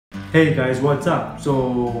Hey guys, what's up? So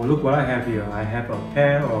look what I have here. I have a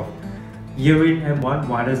pair of Earin M-1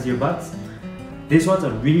 wireless earbuds. These ones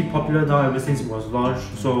are really popular now ever since it was launched.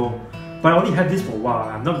 But I only had this for a while.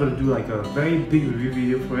 I'm not going to do like a very big review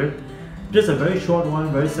video for it. Just a very short one,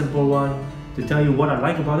 very simple one to tell you what I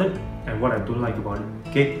like about it and what I don't like about it.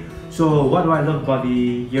 Okay, so what do I love about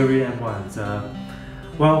the Earin M1s?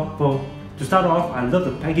 To start off, I love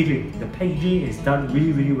the packaging. The packaging is done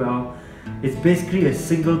really well. It's basically a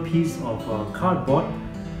single piece of cardboard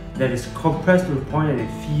that is compressed to the point that it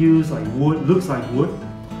feels like wood, looks like wood.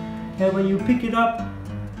 And when you pick it up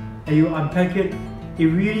and you unpack it, it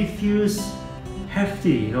really feels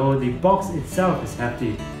hefty. You know, the box itself is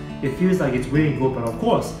hefty. It feels like it's weighing gold. But of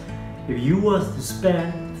course, if you were to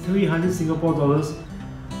spend 300 Singapore dollars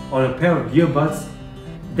on a pair of earbuds,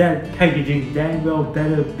 that packaging damn well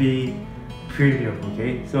better be premium.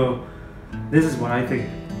 Okay, so this is what I think.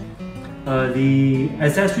 The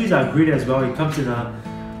accessories are great as well. It comes in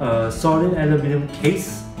a solid aluminum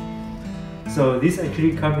case. So this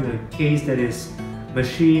actually comes in a case that is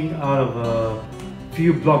machined out of a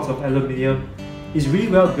few blocks of aluminum. It's really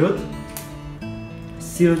well built,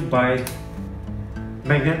 sealed by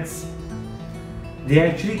magnets. They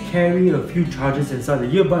actually carry a few charges inside.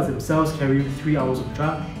 The earbuds themselves carry 3 hours of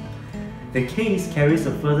charge. The case carries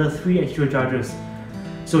a further 3 extra charges.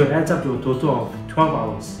 So it adds up to a total of 12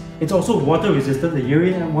 hours. It's also water resistant. The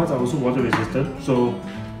Earin M1s are also water resistant, so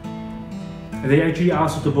they actually are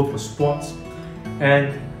suitable for sports.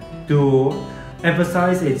 And to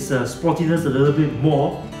emphasize its sportiness a little bit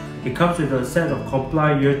more, it comes with a set of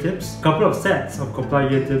comply ear tips, a couple of sets of comply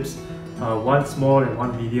ear tips, one small and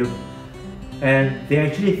one medium, and they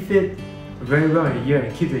actually fit very well in the ear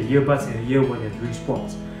and keep the earbuds in the ear when you're doing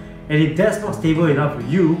sports. And if that's not stable enough for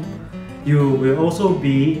you, you will also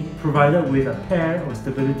be provided with a pair of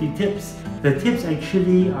stability tips. The tips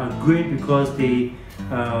actually are great because they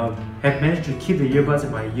have managed to keep the earbuds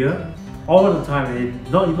in my ear all the time,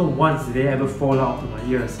 and not even once did they ever fall out of my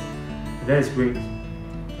ears. And that is great.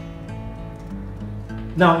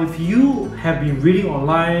 Now, if you have been reading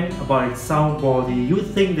online about its sound quality, you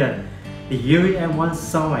think that the Earin M1s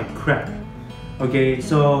sound like crap. Okay,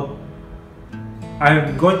 so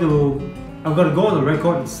I'm going to go on the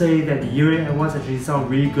record and say that the Earin M1s actually sound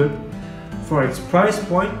really good for its price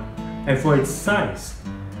point and for its size,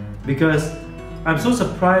 because I'm so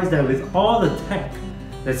surprised that with all the tech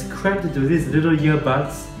that's crammed into these little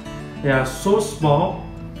earbuds, they are so small,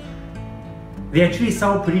 they actually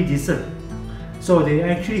sound pretty decent. So they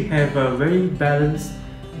actually have a very balanced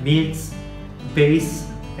mids, bass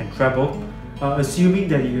and treble. Assuming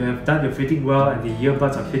that you have done the fitting well and the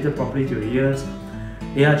earbuds are fitted properly to the ears,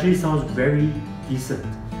 it actually sounds very decent.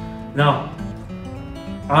 Now,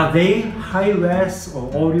 are they high-res or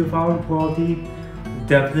audiophile quality?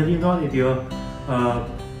 Definitely not. If you're an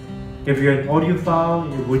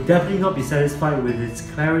audiophile, you would definitely not be satisfied with its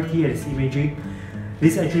clarity and its imaging.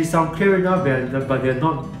 These actually sound clear enough, but they're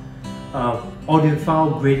not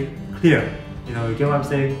audiophile grade clear. You know, you get what I'm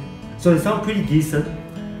saying? So they sound pretty decent.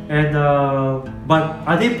 And but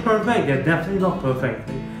are they perfect? They're definitely not perfect.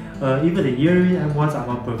 Even the Earin M1s are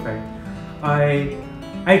not perfect. I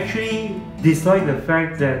actually dislike the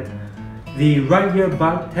fact that the right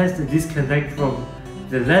earbud tends to disconnect from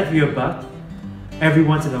the left earbud every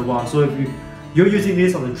once in a while. So if you're using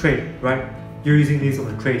this on the train, right? You're using this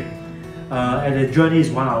on the train, and the journey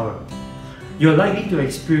is 1 hour. You're likely to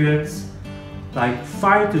experience like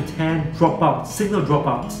 5 to 10 dropouts, signal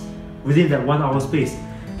dropouts within that 1 hour space,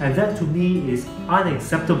 and that to me is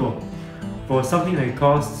unacceptable for something that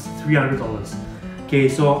costs $300. Okay,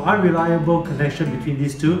 so unreliable connection between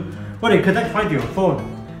these two. Well, they connect fine to your phone.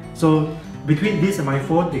 So between this and my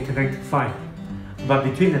phone, they connect fine. But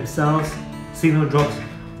between themselves, signal drops,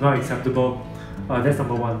 not acceptable. That's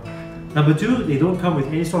number one. Number two, they don't come with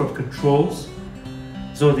any sort of controls.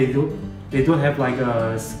 So they don't have like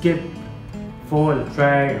a skip forward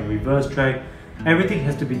track and reverse track. Everything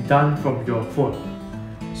has to be done from your phone.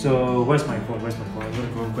 So where's my phone? I'm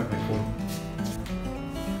gonna go grab my phone.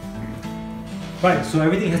 Right, so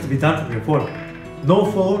everything has to be done from your phone.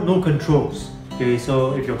 No phone, no controls. Okay,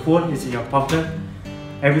 so if your phone is in your pocket,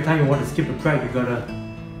 every time you want to skip a track, you gotta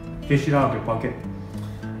fish it out of your pocket.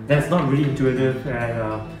 That's not really intuitive,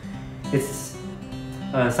 and it's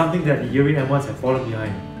something that the Earin M1s have fallen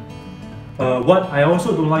behind. What I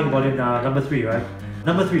also don't like about it, number three, right?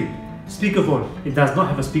 Number three, speakerphone. It does not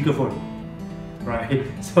have a speakerphone, right?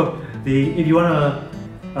 So if you wanna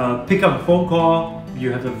pick up a phone call, you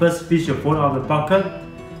have to first fish your phone out of the pocket,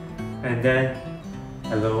 and then,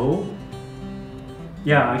 hello?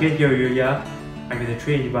 Yeah, I can hear you, yeah. I'm in the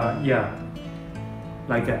train, but yeah.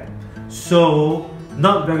 like that. So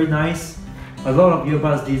not very nice. A lot of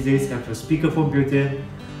earbuds these days have a speakerphone built in,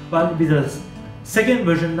 but with the second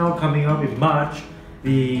version now coming up in March,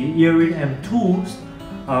 the Earin M2s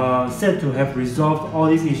are said to have resolved all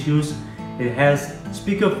these issues. It has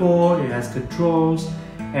speakerphone, it has controls,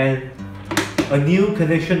 and a new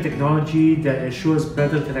connection technology that ensures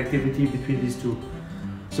better connectivity between these two.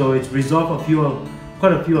 So it's resolved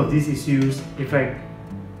quite a few of these issues. In fact,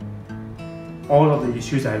 all of the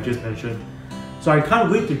issues I've just mentioned. So I can't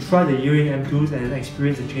wait to try the Earin M2s and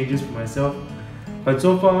experience the changes for myself. But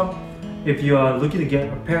so far, if you are looking to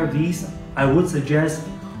get a pair of these, I would suggest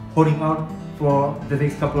holding out for the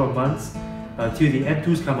next couple of months till the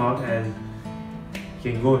M2s come out, and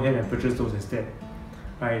you can go ahead and purchase those instead.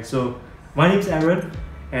 Alright, so my name is Earin,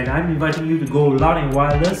 and I'm inviting you to go loud and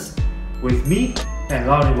wireless with me at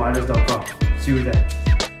loudandwireless.com. See you there.